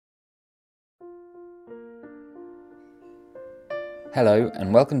Hello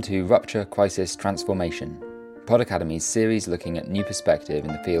and welcome to Rupture, Crisis, Transformation, Pod Academy's series looking at new perspective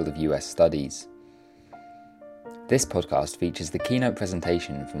in the field of US studies. This podcast features the keynote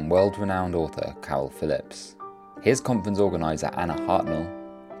presentation from world-renowned author Carol Phillips. Here's conference organiser Anna Hartnell,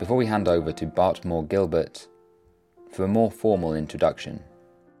 before we hand over to Bart Moore-Gilbert for a more formal introduction.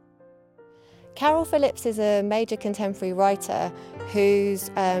 Carol Phillips is a major contemporary writer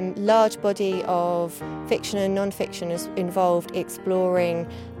whose large body of fiction and non-fiction is involved exploring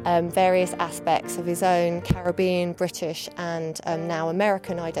various aspects of his own Caribbean, British and now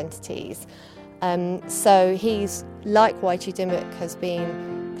American identities. So he's, like Y.G. Dimmock, has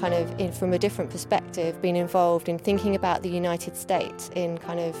been kind of, from a different perspective, been involved in thinking about the United States in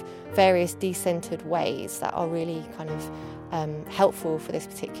kind of various decentered ways that are really kind of helpful for this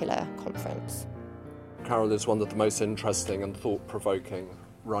particular conference. Carol is one of the most interesting and thought-provoking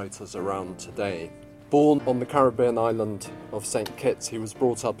writers around today. Born on the Caribbean island of St. Kitts, he was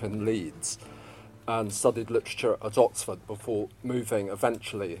brought up in Leeds and studied literature at Oxford before moving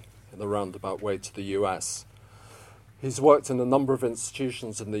eventually in a roundabout way to the US. He's worked in a number of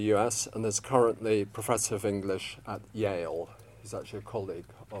institutions in the US and is currently Professor of English at Yale. He's actually a colleague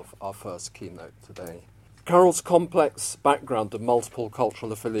of our first keynote today. Carol's complex background and multiple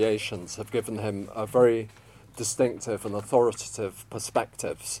cultural affiliations have given him a very distinctive and authoritative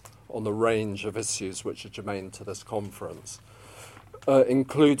perspectives on the range of issues which are germane to this conference,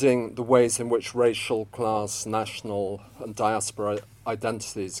 including the ways in which racial, class, national and diaspora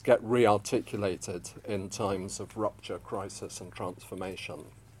identities get re-articulated in times of rupture, crisis and transformation.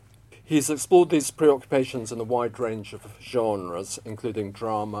 He's explored these preoccupations in a wide range of genres, including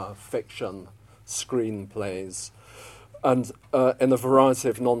drama, fiction, screenplays, and in a variety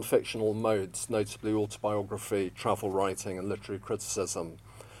of non-fictional modes, notably autobiography, travel writing and literary criticism,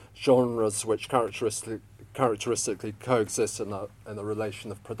 genres which characteristically coexist in a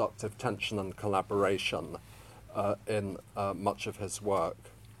relation of productive tension and collaboration in much of his work.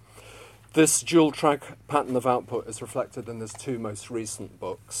 This dual-track pattern of output is reflected in his two most recent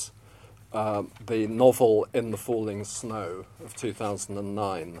books, the novel In the Falling Snow of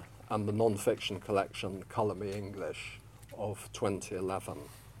 2009 and the non-fiction collection Colour Me English of 2011.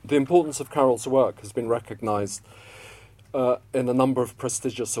 The importance of Carol's work has been recognised in a number of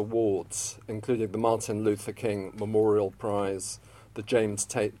prestigious awards, including the Martin Luther King Memorial Prize, the James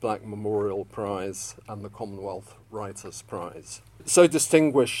Tate Black Memorial Prize, and the Commonwealth Writers' Prize. So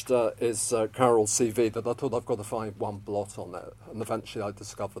distinguished is Carol's CV that I thought I've got to find one blot on it, and eventually I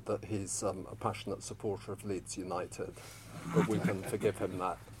discovered that he's a passionate supporter of Leeds United, but we can forgive him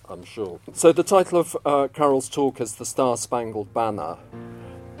that, I'm sure. So the title of Carol's talk is The Star-Spangled Banner,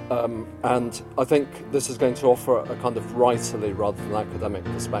 and I think this is going to offer a kind of writerly rather than academic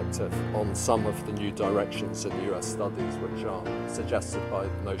perspective on some of the new directions in US studies which are suggested by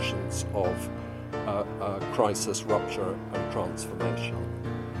notions of crisis, rupture and transformation.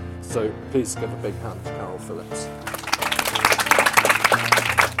 So please give a big hand to Carol Phillips.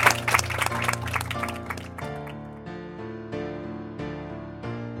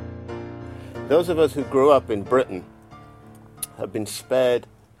 Those of us who grew up in Britain have been spared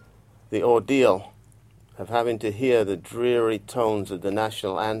the ordeal of having to hear the dreary tones of the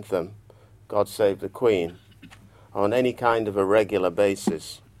national anthem, God Save the Queen, on any kind of a regular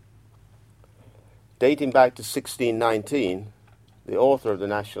basis. Dating back to 1619, the author of the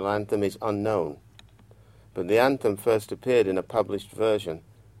national anthem is unknown, but the anthem first appeared in a published version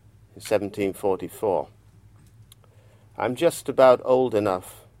in 1744. I'm just about old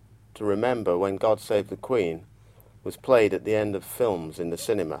enough to remember when God Save the Queen was played at the end of films in the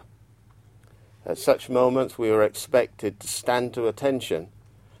cinema. At such moments we were expected to stand to attention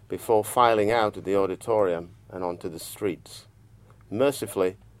before filing out of the auditorium and onto the streets.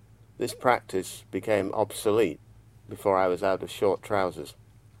 Mercifully, this practice became obsolete before I was out of short trousers.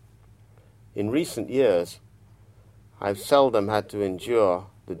 In recent years, I've seldom had to endure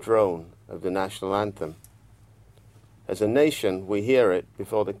the drone of the national anthem. As a nation, we hear it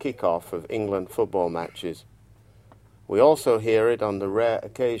before the kick-off of England football matches. We also hear it on the rare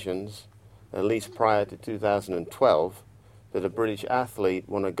occasions, at least prior to 2012, that a British athlete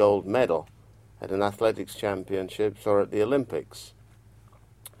won a gold medal at an athletics championships or at the Olympics.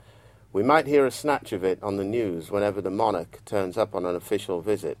 We might hear a snatch of it on the news whenever the monarch turns up on an official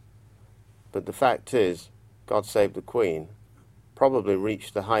visit. But the fact is, God Save the Queen probably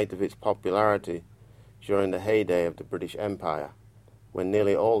reached the height of its popularity during the heyday of the British Empire, when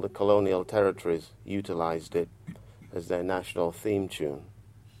nearly all the colonial territories utilized it as their national theme tune.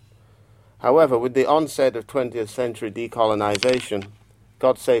 However, with the onset of 20th century decolonization,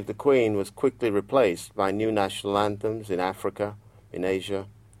 God Save the Queen was quickly replaced by new national anthems in Africa, in Asia,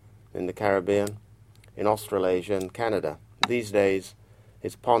 in the Caribbean, in Australasia and Canada. These days,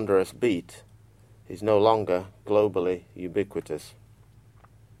 its ponderous beat is no longer globally ubiquitous.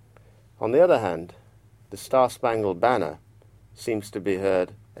 On the other hand, the Star-Spangled Banner seems to be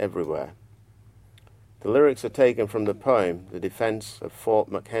heard everywhere. The lyrics are taken from the poem The Defense of Fort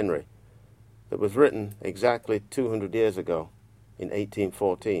McHenry that was written exactly 200 years ago in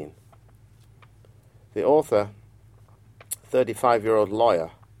 1814. The author, 35-year-old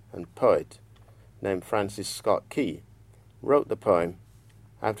lawyer and poet named Francis Scott Key, wrote the poem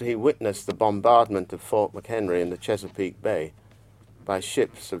after he witnessed the bombardment of Fort McHenry in the Chesapeake Bay by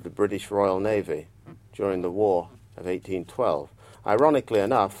ships of the British Royal Navy during the War of 1812. Ironically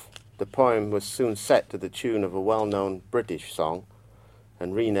enough, the poem was soon set to the tune of a well-known British song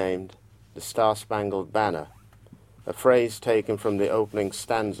and renamed The Star-Spangled Banner, a phrase taken from the opening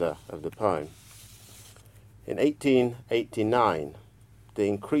stanza of the poem. In 1889, the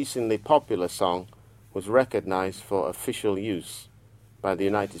increasingly popular song was recognized for official use by the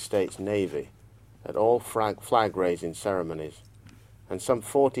United States Navy at all flag-raising ceremonies, and some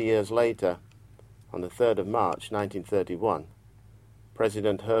 40 years later, on the 3rd of March 1931,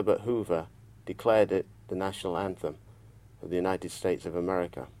 President Herbert Hoover declared it the national anthem of the United States of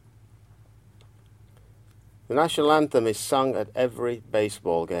America. The national anthem is sung at every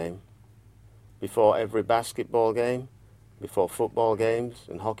baseball game, before every basketball game, before football games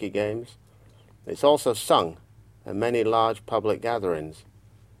and hockey games. It's also sung at many large public gatherings.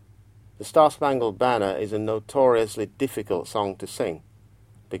 The Star-Spangled Banner is a notoriously difficult song to sing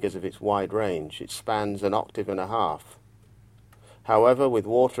because of its wide range. It spans an octave and a half. However, with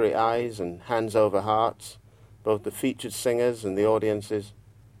watery eyes and hands over hearts, both the featured singers and the audiences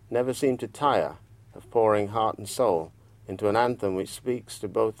never seem to tire of pouring heart and soul into an anthem which speaks to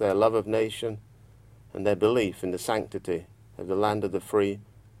both their love of nation and their belief in the sanctity of the land of the free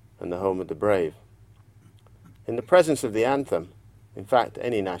and the home of the brave. In the presence of the anthem, in fact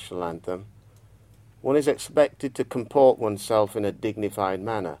any national anthem, one is expected to comport oneself in a dignified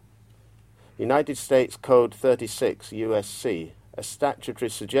manner. United States Code 36 USC, a statutory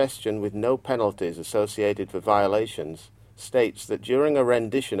suggestion with no penalties associated for violations, states that during a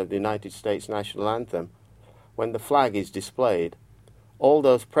rendition of the United States national anthem, when the flag is displayed, all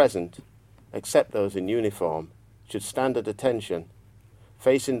those present, except those in uniform, should stand at attention,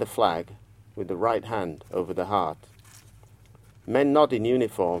 facing the flag with the right hand over the heart. Men not in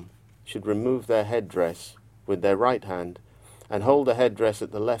uniform should remove their headdress with their right hand and hold the headdress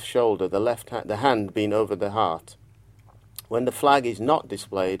at the left shoulder, the hand being over the heart. When the flag is not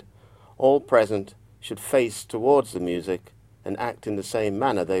displayed, all present should face towards the music and act in the same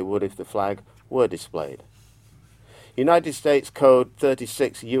manner they would if the flag were displayed. United States Code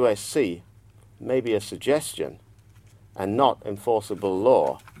 36 USC may be a suggestion and not enforceable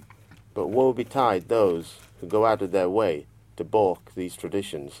law, but woe betide those who go out of their way to balk these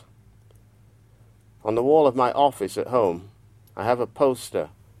traditions. On the wall of my office at home, I have a poster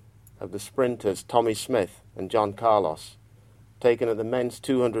of the sprinters Tommy Smith and John Carlos, taken at the men's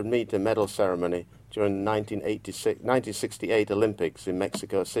 200-meter medal ceremony during the 1968 Olympics in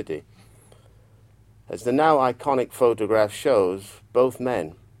Mexico City. As the now iconic photograph shows, both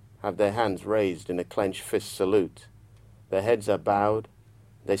men have their hands raised in a clenched fist salute. Their heads are bowed.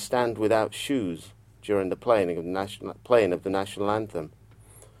 They stand without shoes during the playing of the national anthem.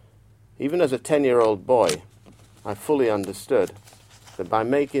 Even as a 10-year-old boy, I fully understood that by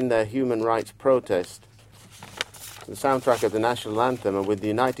making their human rights protest the soundtrack of the national anthem and with the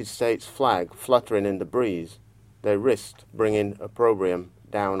United States flag fluttering in the breeze, they risked bringing opprobrium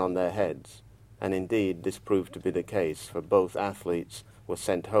down on their heads. And indeed, this proved to be the case, for both athletes were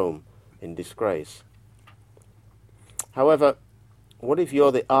sent home in disgrace. However, what if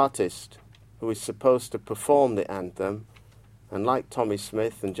you're the artist who is supposed to perform the anthem, and like Tommy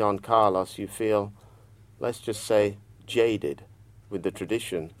Smith and John Carlos, you feel, let's just say, jaded with the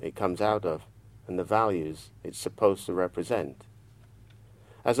tradition it comes out of and the values it's supposed to represent?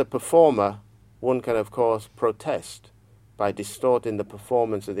 As a performer, one can, of course, protest by distorting the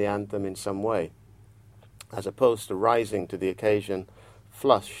performance of the anthem in some way, as opposed to rising to the occasion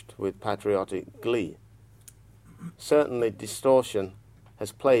flushed with patriotic glee. Certainly, distortion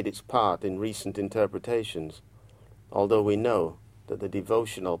has played its part in recent interpretations, although we know that the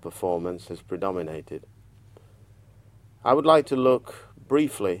devotional performance has predominated. I would like to look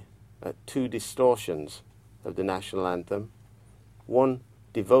briefly at two distortions of the national anthem, one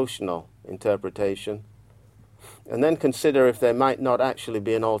devotional interpretation, and then consider if there might not actually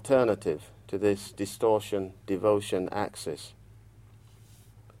be an alternative to this distortion-devotion axis.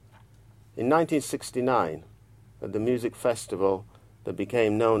 In 1969, at the music festival that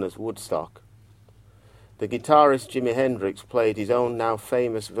became known as Woodstock. The guitarist Jimi Hendrix played his own now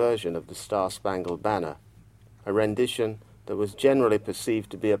famous version of the Star-Spangled Banner, a rendition that was generally perceived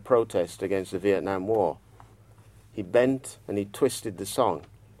to be a protest against the Vietnam War. He bent and he twisted the song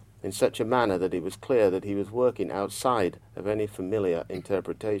in such a manner that it was clear that he was working outside of any familiar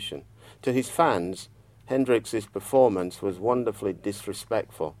interpretation. To his fans, Hendrix's performance was wonderfully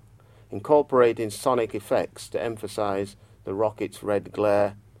disrespectful, incorporating sonic effects to emphasize the rocket's red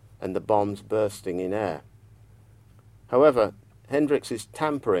glare and the bombs bursting in air. However, Hendrix's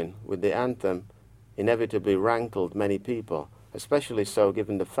tampering with the anthem inevitably rankled many people, especially so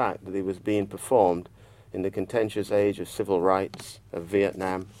given the fact that it was being performed in the contentious age of civil rights, of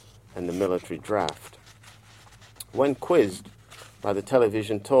Vietnam, and the military draft. When quizzed by the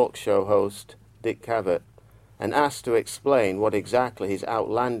television talk show host Dick Cavett and asked to explain what exactly his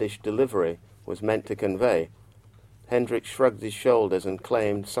outlandish delivery was meant to convey, Hendrix shrugged his shoulders and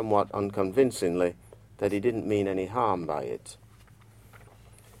claimed, somewhat unconvincingly, that he didn't mean any harm by it.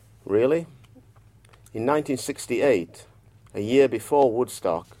 Really? In 1968, a year before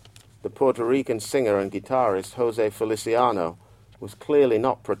Woodstock, the Puerto Rican singer and guitarist Jose Feliciano was clearly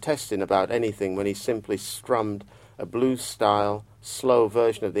not protesting about anything when he simply strummed a blues-style, slow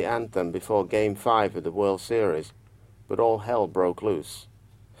version of the anthem before Game 5 of the World Series, but all hell broke loose.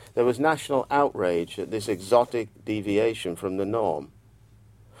 There was national outrage at this exotic deviation from the norm.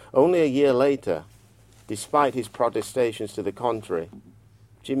 Only a year later, despite his protestations to the contrary,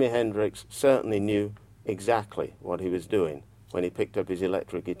 Jimi Hendrix certainly knew exactly what he was doing when he picked up his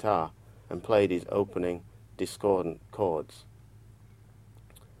electric guitar and played his opening discordant chords.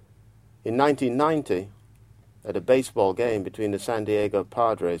 In 1990, at a baseball game between the San Diego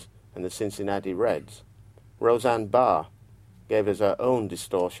Padres and the Cincinnati Reds, Roseanne Barr gave us her own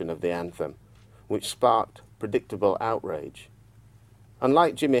distortion of the anthem, which sparked predictable outrage.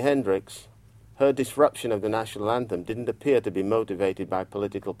 Unlike Jimi Hendrix, her disruption of the national anthem didn't appear to be motivated by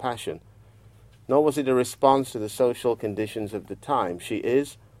political passion, nor was it a response to the social conditions of the time. She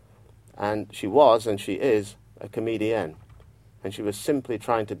was a comedienne, and she was simply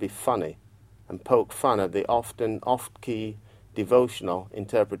trying to be funny and poke fun at the often off-key devotional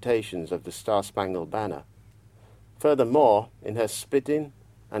interpretations of the Star-Spangled Banner. Furthermore, in her spitting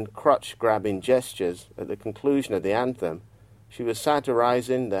and crotch-grabbing gestures at the conclusion of the anthem, she was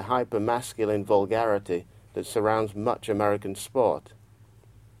satirizing the hyper-masculine vulgarity that surrounds much American sport.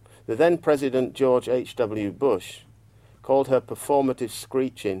 The then-President George H.W. Bush called her performative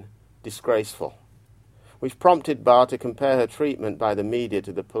screeching disgraceful, which prompted Barr to compare her treatment by the media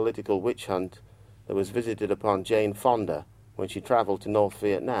to the political witch hunt that was visited upon Jane Fonda when she traveled to North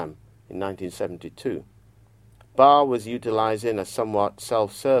Vietnam in 1972. Barr was utilizing a somewhat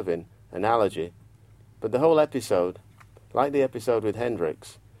self-serving analogy, but the whole episode, like the episode with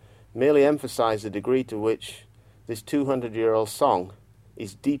Hendrix, merely emphasized the degree to which this 200-year-old song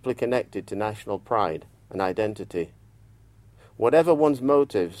is deeply connected to national pride and identity. Whatever one's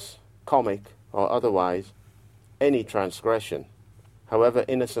motives, comic or otherwise, any transgression, however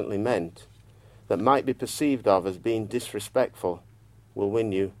innocently meant, that might be perceived of as being disrespectful, will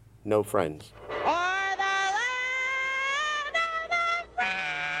win you no friends.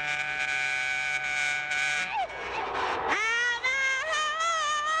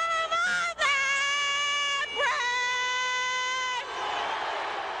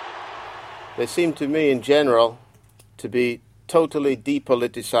 They seem to me, in general, to be totally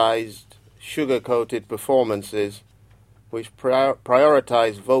depoliticized, sugar-coated performances which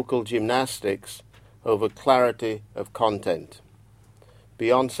prioritize vocal gymnastics over clarity of content.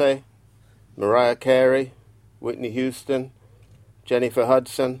 Beyoncé, Mariah Carey, Whitney Houston, Jennifer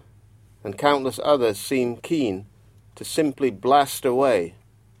Hudson, and countless others seem keen to simply blast away.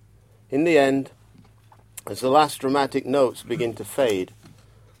 In the end, as the last dramatic notes begin to fade,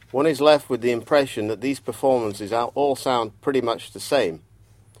 one is left with the impression that these performances all sound pretty much the same.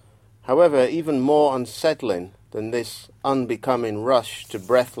 However, even more unsettling than this unbecoming rush to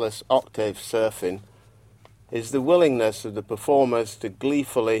breathless octave surfing is the willingness of the performers to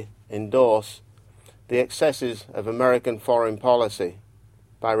gleefully endorse the excesses of American foreign policy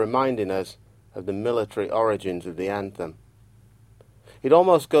by reminding us of the military origins of the anthem. It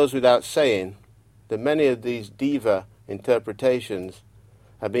almost goes without saying that many of these diva interpretations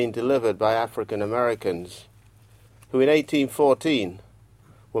are being delivered by African Americans who in 1814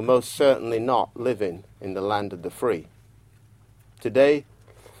 were most certainly not living in the land of the free. Today,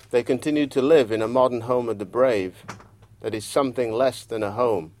 they continue to live in a modern home of the brave that is something less than a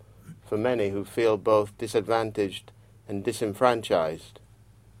home for many who feel both disadvantaged and disenfranchised.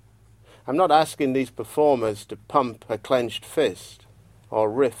 I'm not asking these performers to pump a clenched fist, or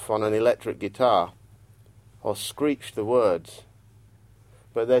riff on an electric guitar, or screech the words,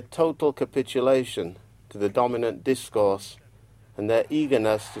 but their total capitulation to the dominant discourse and their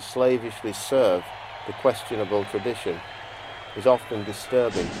eagerness to slavishly serve the questionable tradition is often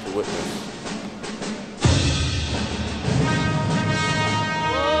disturbing to witness.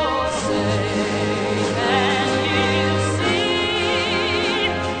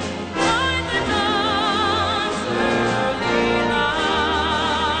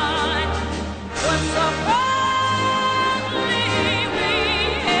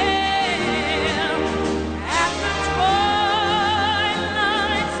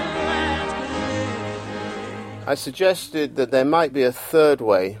 I suggested that there might be a third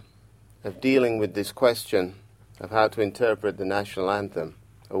way of dealing with this question of how to interpret the national anthem,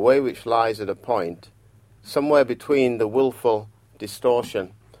 a way which lies at a point somewhere between the willful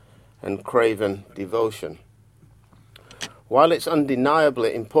distortion and craven devotion. While it's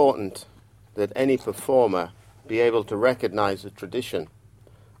undeniably important that any performer be able to recognize the tradition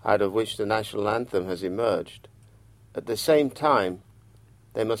out of which the national anthem has emerged, at the same time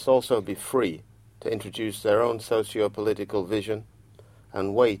they must also be free to introduce their own socio-political vision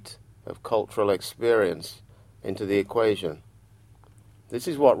and weight of cultural experience into the equation. This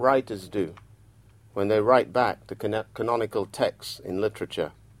is what writers do when they write back to canonical texts in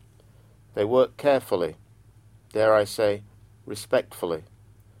literature. They work carefully, dare I say, respectfully,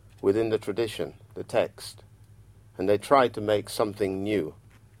 within the tradition, the text, and they try to make something new.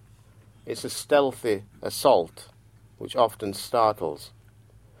 It's a stealthy assault which often startles,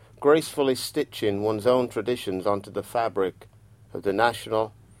 gracefully stitching one's own traditions onto the fabric of the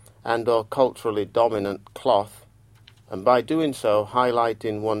national and/or culturally dominant cloth, and by doing so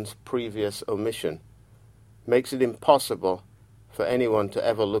highlighting one's previous omission, makes it impossible for anyone to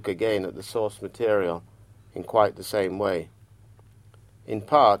ever look again at the source material in quite the same way. In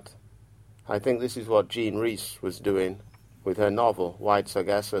part, I think this is what Jean Rhys was doing with her novel Wide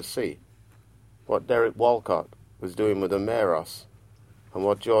Sargasso Sea, what Derek Walcott was doing with Omeros, and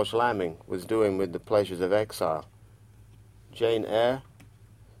what George Lamming was doing with The Pleasures of Exile. Jane Eyre,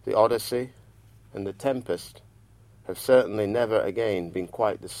 The Odyssey, and The Tempest have certainly never again been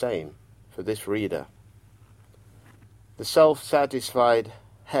quite the same for this reader. The self-satisfied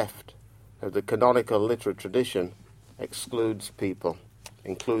heft of the canonical literary tradition excludes people,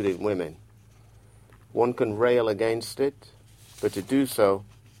 including women. One can rail against it, but to do so,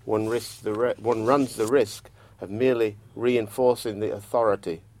 one runs the risk of merely reinforcing the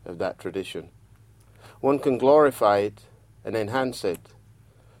authority of that tradition. One can glorify it and enhance it,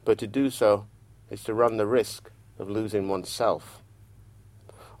 but to do so is to run the risk of losing oneself.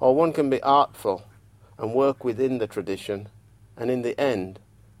 Or one can be artful and work within the tradition, and in the end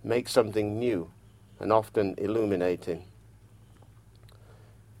make something new and often illuminating.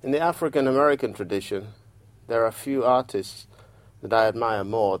 In the African American tradition, there are few artists that I admire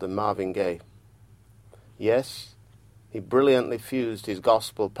more than Marvin Gaye. Yes, he brilliantly fused his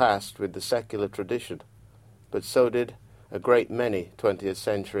gospel past with the secular tradition, but so did a great many 20th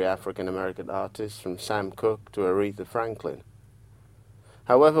century African American artists, from Sam Cooke to Aretha Franklin.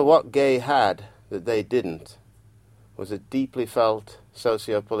 However, what Gaye had that they didn't was a deeply felt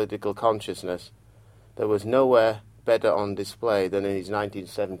socio-political consciousness that was nowhere better on display than in his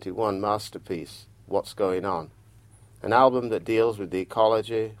 1971 masterpiece, What's Going On, an album that deals with the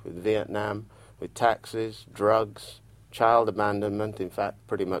ecology, with Vietnam, with taxes, drugs, child abandonment, in fact,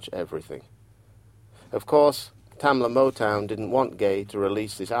 pretty much everything. Of course, Tamla Motown didn't want Gaye to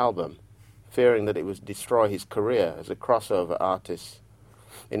release this album, fearing that it would destroy his career as a crossover artist.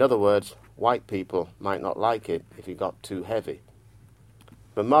 In other words, white people might not like it if it got too heavy.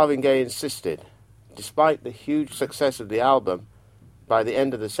 But Marvin Gaye insisted. Despite the huge success of the album, by the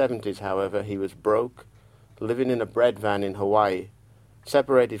end of the 70s, however, he was broke, living in a bread van in Hawaii,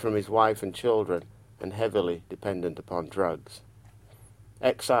 separated from his wife and children, and heavily dependent upon drugs.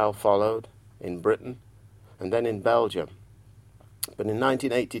 Exile followed, in Britain, and then in Belgium. But in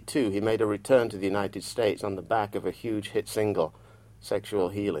 1982, he made a return to the United States on the back of a huge hit single, Sexual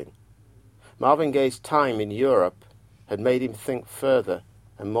Healing. Marvin Gaye's time in Europe had made him think further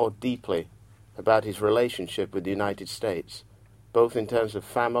and more deeply about his relationship with the United States, both in terms of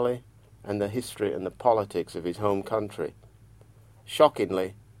family and the history and the politics of his home country.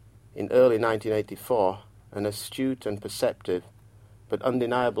 Shockingly, in early 1984, an astute and perceptive, but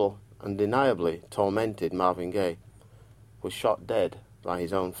undeniably tormented Marvin Gaye was shot dead by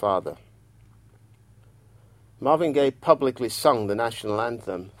his own father. Marvin Gaye publicly sung the national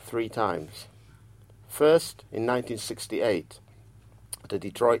anthem 3 times. First, in 1968, at a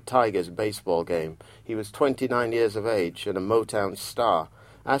Detroit Tigers baseball game. He was 29 years of age and a Motown star.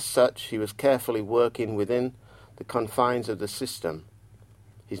 As such, he was carefully working within the confines of the system.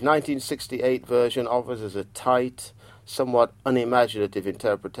 His 1968 version offers us a tight, somewhat unimaginative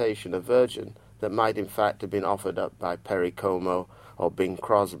interpretation, a version that might in fact have been offered up by Perry Como or Bing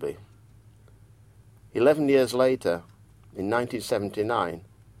Crosby. 11 years later, in 1979,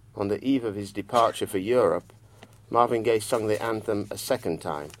 on the eve of his departure for Europe, Marvin Gaye sung the anthem a second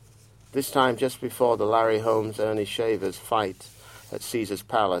time, this time just before the Larry Holmes-Ernie Shavers fight at Caesars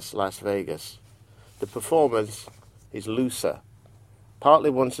Palace, Las Vegas. The performance is looser, partly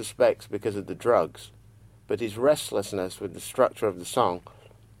one suspects because of the drugs, but his restlessness with the structure of the song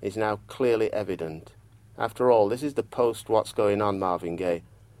is now clearly evident. After all, this is the post-What's Going On Marvin Gaye,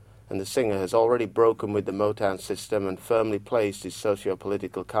 and the singer has already broken with the Motown system and firmly placed his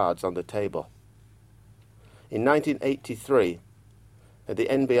socio-political cards on the table. In 1983, at the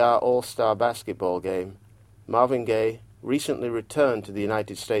NBR All-Star basketball game, Marvin Gaye recently returned to the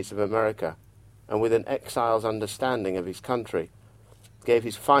United States of America and with an exile's understanding of his country, gave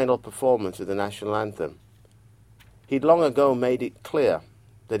his final performance of the national anthem. He'd long ago made it clear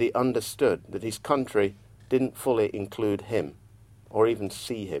that he understood that his country didn't fully include him, or even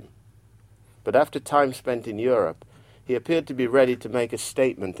see him. But after time spent in Europe, he appeared to be ready to make a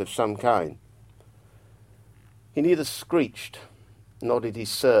statement of some kind. He neither screeched, nor did he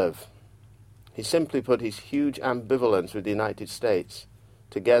serve. He simply put his huge ambivalence with the United States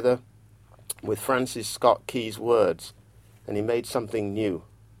together with Francis Scott Key's words, and he made something new.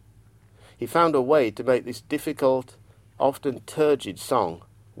 He found a way to make this difficult, often turgid song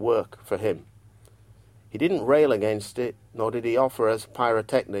work for him. He didn't rail against it, nor did he offer us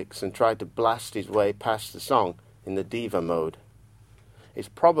pyrotechnics and try to blast his way past the song in the diva mode. It's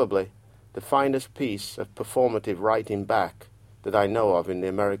probably the finest piece of performative writing back that I know of in the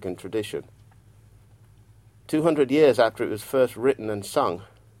American tradition. 200 years after it was first written and sung,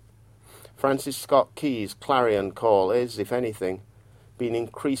 Francis Scott Key's clarion call is, if anything, being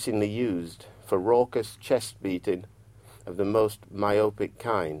increasingly used for raucous chest beating of the most myopic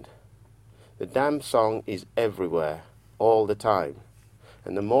kind. The damn song is everywhere, all the time,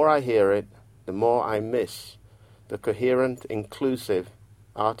 and the more I hear it, the more I miss the coherent, inclusive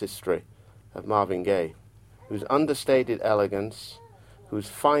artistry of Marvin Gaye, whose understated elegance, whose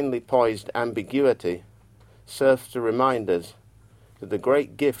finely poised ambiguity serves to remind us that the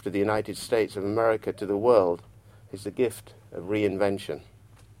great gift of the United States of America to the world is the gift of reinvention.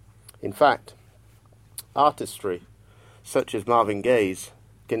 In fact, artistry, such as Marvin Gaye's,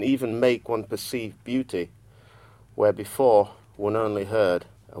 can even make one perceive beauty where before one only heard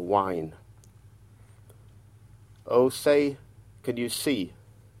a whine. Oh, say, can you see,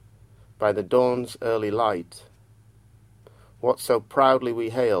 by the dawn's early light, what so proudly we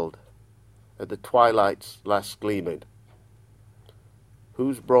hailed at the twilight's last gleaming,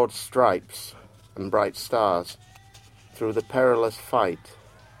 whose broad stripes and bright stars through the perilous fight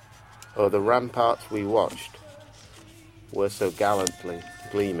o'er the ramparts we watched were so gallantly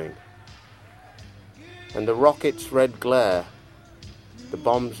gleaming. And the rocket's red glare, the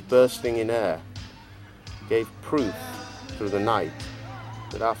bombs bursting in air, gave proof through the night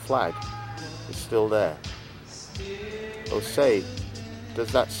that our flag is still there. Oh, say,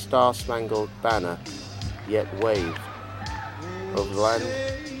 does that star-spangled banner yet wave over the land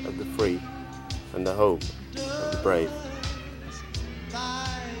of the free and the home of the brave?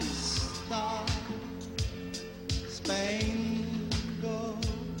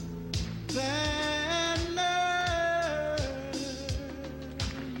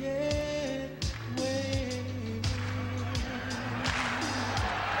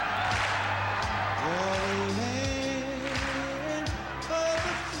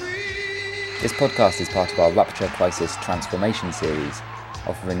 This podcast is part of our Rupture Crisis Transformation series,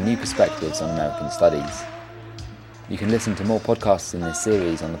 offering new perspectives on American studies. You can listen to more podcasts in this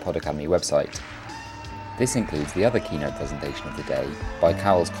series on the Pod Academy website. This includes the other keynote presentation of the day by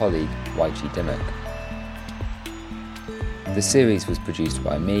Carol's colleague, Waichi Dimmock. The series was produced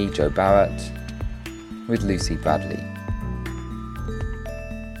by me, Joe Barrett, with Lucy Bradley.